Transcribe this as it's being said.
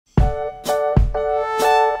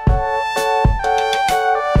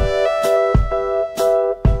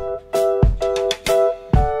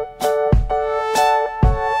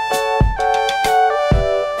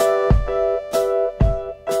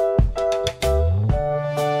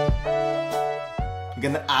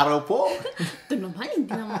Gandang araw po! Ito naman, hindi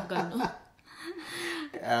naman gano'n.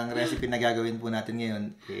 Ang recipe na gagawin po natin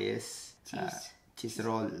ngayon is cheese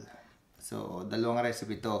roll. So, dalawang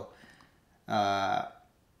recipe ito.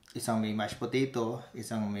 Isang may mashed potato,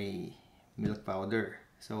 isang may milk powder.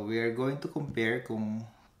 So, we are going to compare kung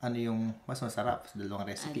ano yung mas masarap sa dalawang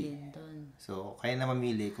recipe. So, kayo na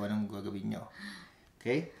mamili kung anong gagawin nyo.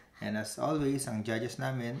 Okay? And as always, ang judges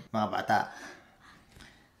namin, mga bata.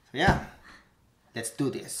 So, yeah. Let's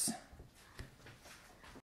do this.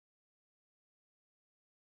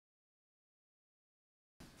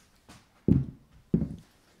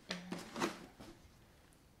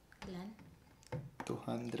 Ilan?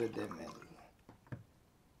 200 ml.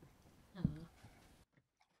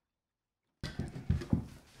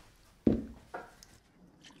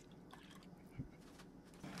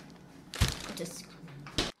 Just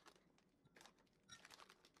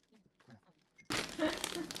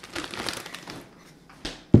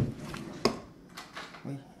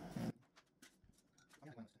Uy.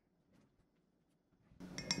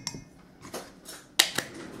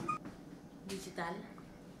 digital.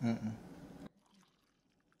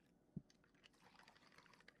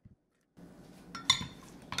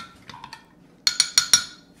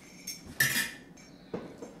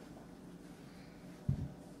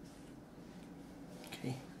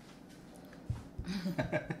 Okay.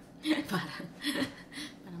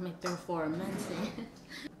 parang may performance eh.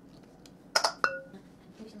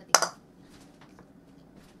 Hindi siya matigas.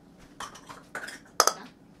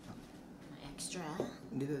 May extra.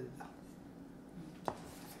 Dito.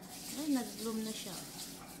 Ay, nag-bloom na siya.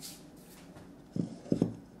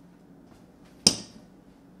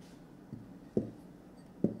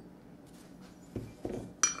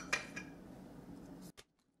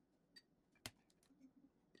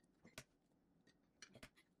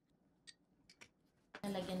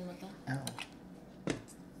 Nalagyan mo to? Oh.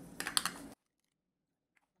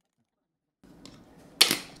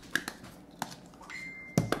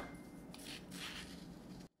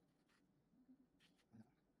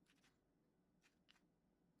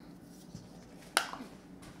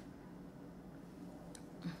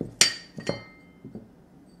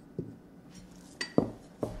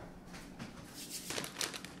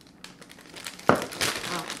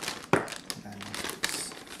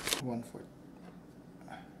 One fourth.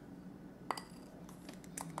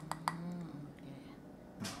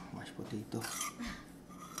 Mashed potato.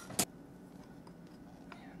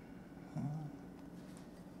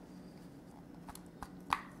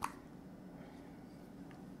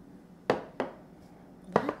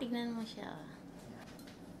 Tignan mo siya.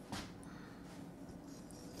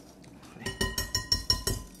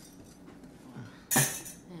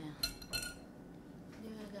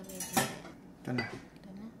 Ito na.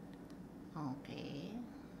 Okay.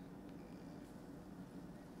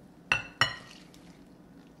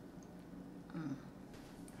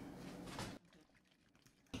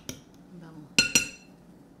 Bango.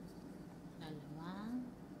 Dalawang.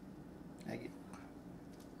 Lagi.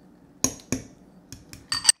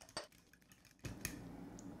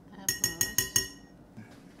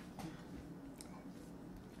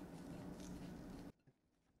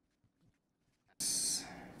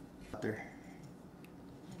 Butter.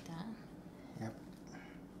 Ito. Yep.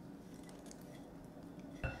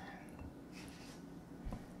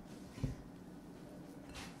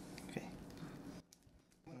 Okay.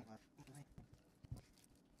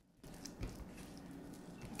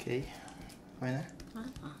 Okay. Okay na?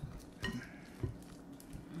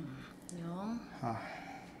 Yung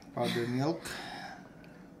powder milk,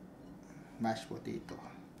 mashed potato.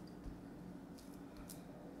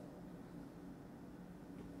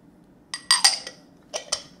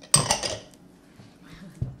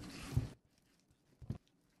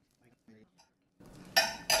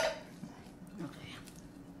 okay.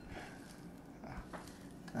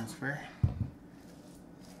 Transfer.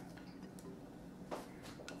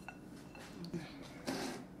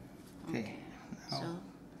 Okay. Now, So,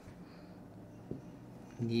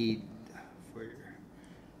 need for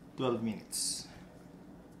 12 minutes.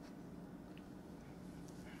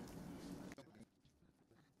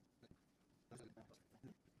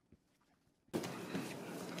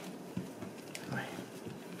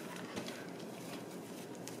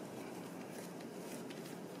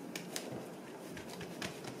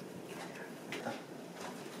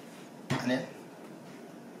 Ano yan?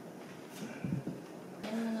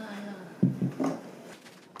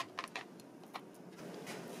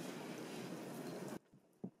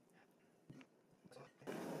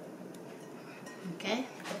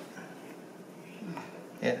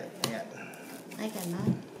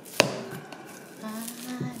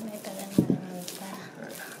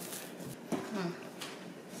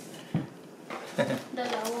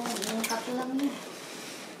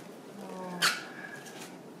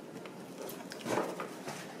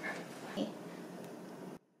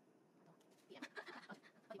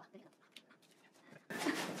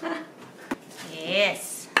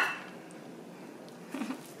 Yes.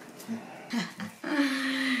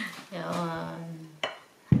 Yun.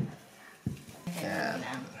 Ganun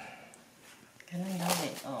lang. Ganun daw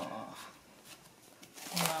eh. Oo.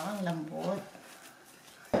 Wow, ang lambot.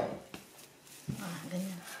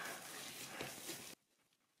 Ganyan.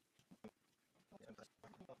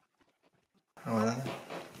 Wala na.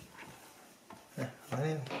 Ano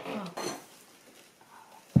yun?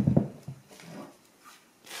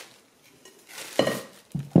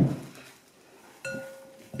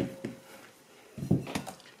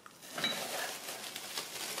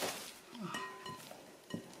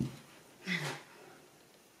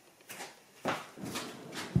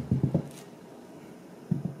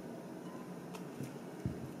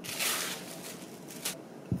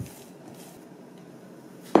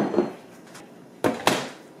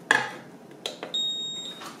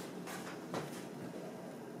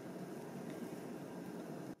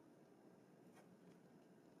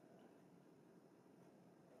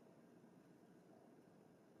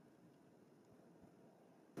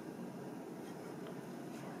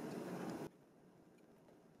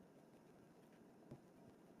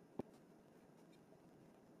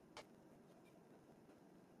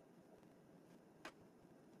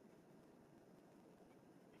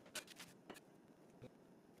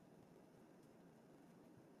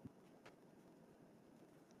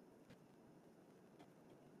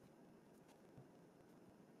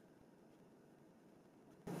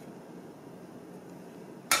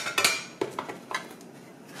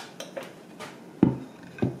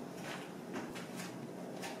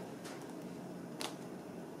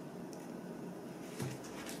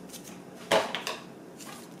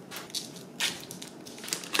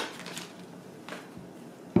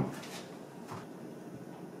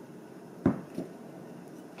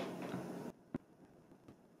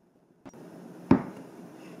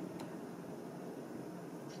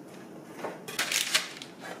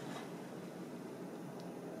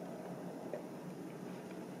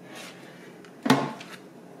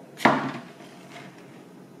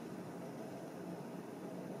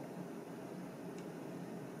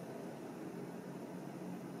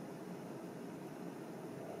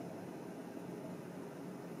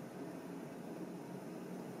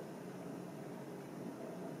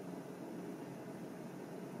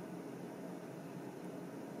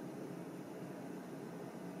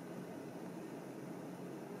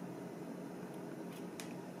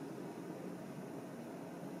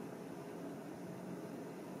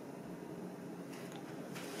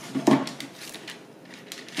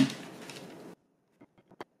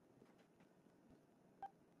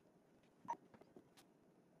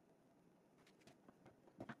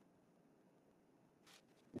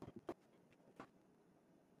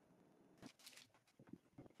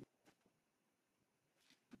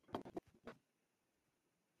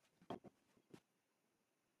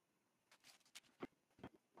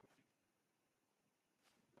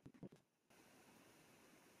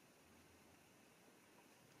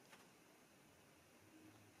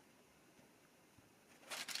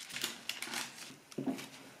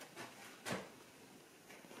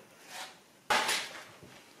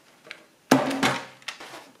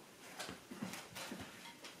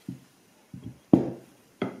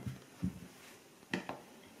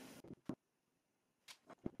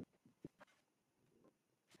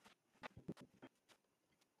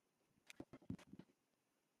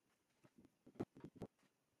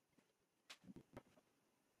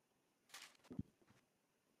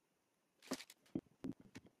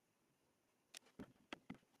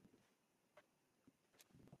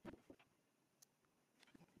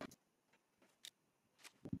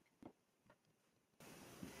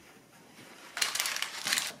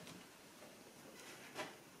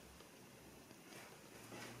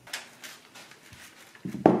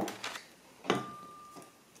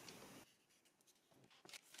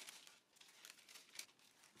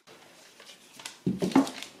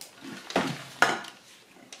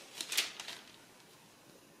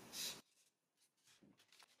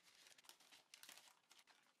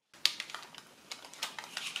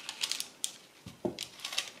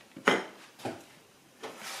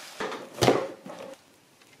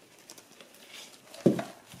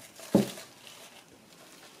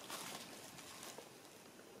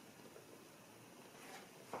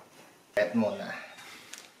 Pet muna.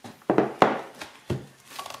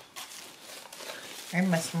 Ay,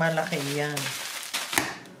 mas malaki yan.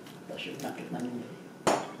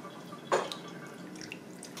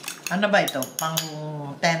 Ano ba ito? Pang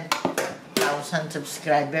 10,000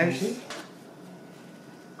 subscribers?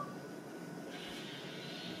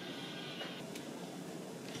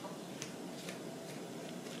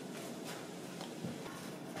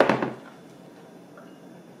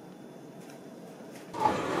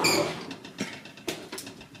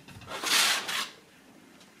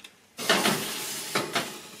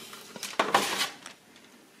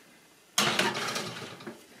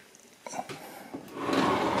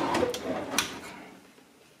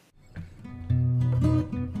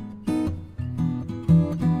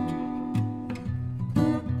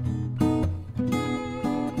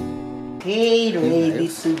 Okay, ready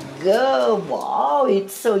to go. Wow,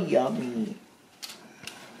 it's so yummy.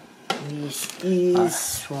 This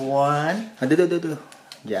is one. Do.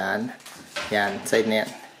 Yan. Yan, side na yan.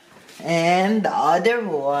 And the other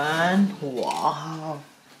one. Wow.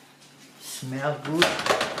 Smell good.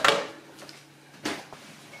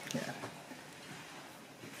 Yan.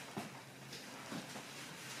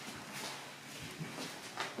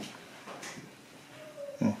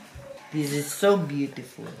 This is so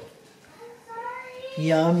beautiful.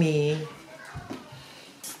 Yummy.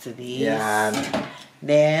 To this. Yan.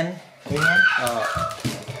 Then, ganyan. Oh.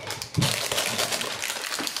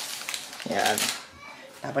 Yan.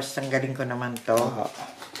 Tapos tanggalin ko naman to. Oh.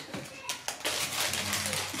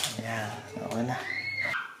 Yan. Okay na.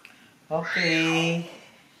 Okay.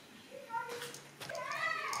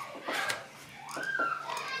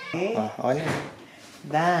 Okay. Oh, okay na.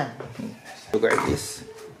 Done. Sugar this.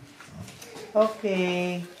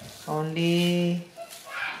 Okay. Only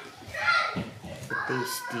to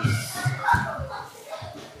taste this.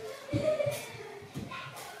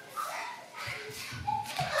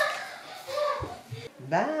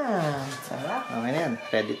 Done. Sarap. Okay na yan.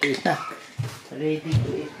 Ready to eat na. Ready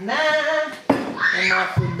to eat na. Ang mga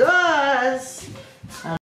kudos.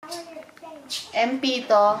 MP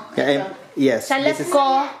to. Yeah, yes. Sa left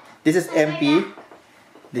ko. This is MP.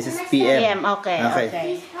 This is PM. PM, okay.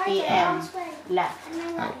 PM. Left.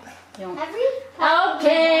 Yung...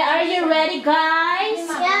 Okay, are you ready, guys?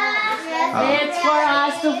 It's for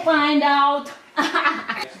us to find out.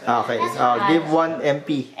 Okay. Give one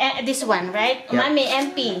MP. This one, right? Yeah. Mommy,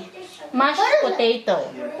 MP. Mashed potato.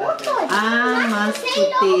 Mashed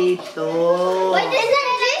potato. Wait, isn't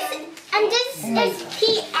this? And this is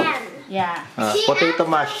PM. Yeah. Potato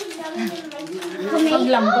mash.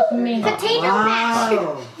 Paglambot mo. Potato mash.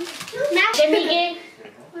 Wow. Mash. Miggy.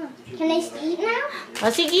 Can I eat now? O,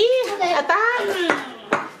 sige. Atak.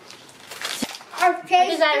 Or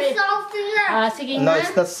taste Sorry. the salty. Sige No, nga.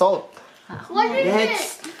 it's not salt. What is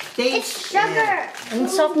Let's it? taste. It's sugar. Ang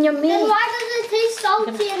soft niya, Then me. why does it taste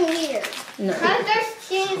salty in here? No. Because there's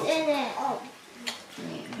cheese in it.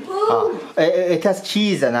 It has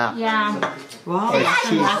cheese, anak. Yeah. Wow, It's it's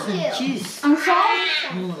cheese. and cheese. Ang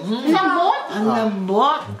soft. Lambot. Ang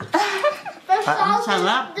lambot. The salt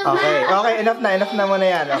sarap. is the Okay, okay, enough na muna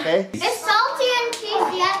yan, okay? It's salty and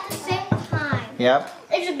cheesy at the same time. Yep.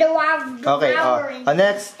 It's devouring. Okay,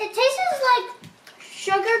 next. It tastes like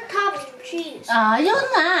sugar topped cheese. Yun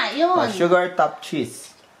nga. Yun. Sugar top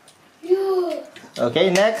cheese.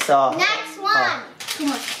 Okay, next. Next one.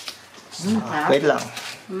 Wait lang.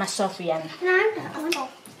 Mas soft yan.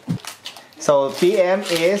 So, PM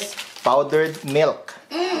is powdered milk.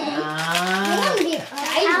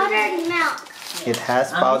 Powdered milk. It has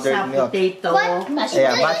Ang powdered sa milk. potato.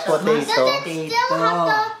 Yeah, mashed potato. Does it still have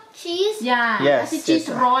the cheese? Yeah. Yes, Kasi cheese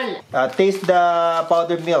yes. roll. Taste the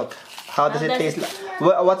powdered milk. How does it taste?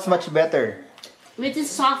 What's much better? Which is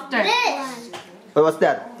softer. This. What's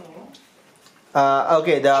that?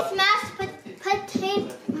 Okay, the It's mashed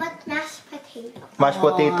potato. Mashed potato. mashed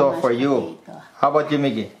potato mashed for you. potato. How about you,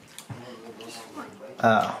 Miggy?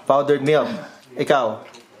 Powdered milk. Ikaw,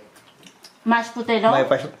 Mashed potato. may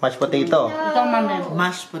mashed potato. Ikaw, mami.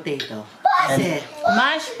 Mashed potato. Kasi,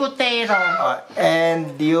 Mashed potato.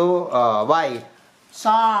 And you, why?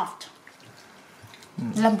 Soft.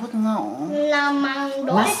 Lambot nga, oh. Lamang do.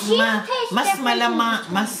 mas The cheese ma, tastes mas different. malama,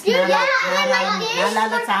 mas Yeah, I like this.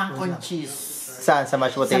 nalalasahan ko yung cheese Saan? Sa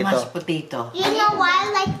mashed sa potato? mashed potato. You know why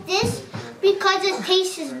I like this? Because it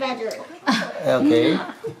tastes better. Okay.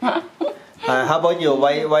 How about you?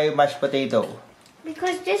 Why mashed potato?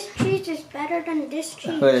 Because this cheese is better than this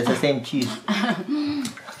cheese. Well, it's the same cheese.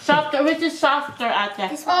 Softer. Which is softer, ate?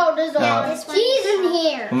 Oh, there's a lot of cheese in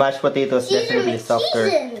here. Mashed potato is Cheese definitely and softer.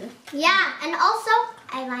 cheese. Yeah, and also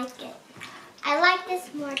I like it. I like this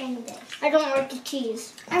more than this. I don't like the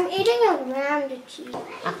cheese. I'm eating around the cheese.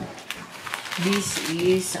 This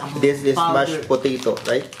is This is powder. mashed potato,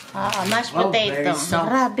 right? Mashed Wow, potato. very soft.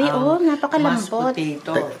 Grabe, oh. Mashed Napakalambot.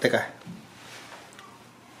 potato. Teka.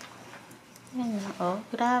 Yan, oh.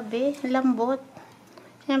 Grabe. Lambot.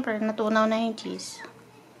 Siyempre, natunaw na yung cheese.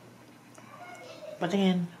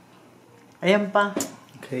 Patingin. Ayan pa.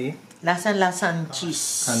 Okay. Lasa-lasa ang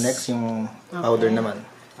cheese. Next yung powder naman.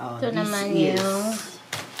 Oh, Ito this naman is- yung...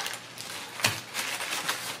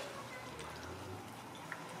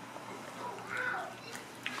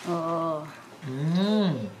 Oh.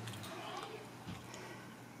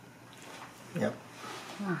 Yep.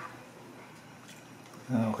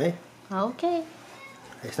 Okay. Okay.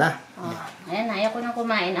 Ayos na. Oh. Ayan, ayaw ko nang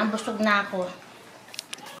kumain. Ang busog na ako.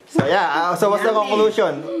 So yeah, so what's the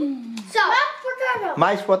conclusion? So, mashed potato.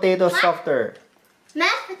 Mashed potato softer.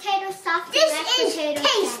 Mashed potato softer. This is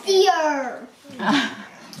tastier.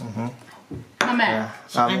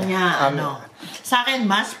 Sa kanya, sa akin,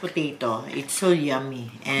 mashed potato, it's so yummy.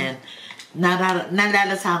 And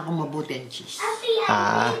nalalasahan ko mabuti ang cheese.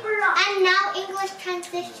 And now English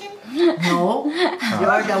transition. No,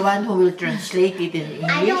 you're the one who will translate it in English.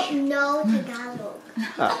 I don't know Tagalog.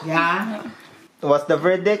 Yeah. What's the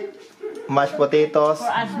verdict? Mashed potatoes.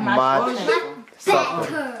 Much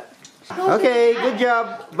softer. Okay, good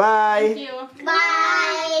job. Bye. Thank you.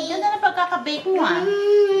 Bye. Ganda na pagkakabake mo ah.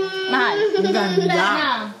 Mahal.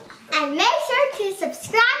 Ganda. And make sure to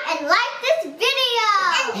subscribe and like this video.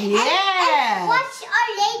 Yes. And watch our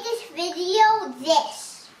latest video,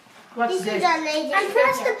 this. What's This is this? our latest and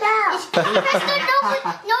press the bell. Press the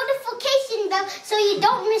notification bell so you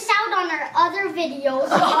don't miss out on our other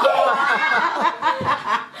videos.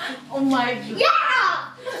 Oh my God.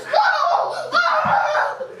 Yeah!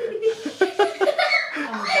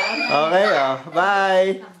 Okay,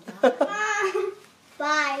 bye.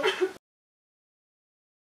 Bye.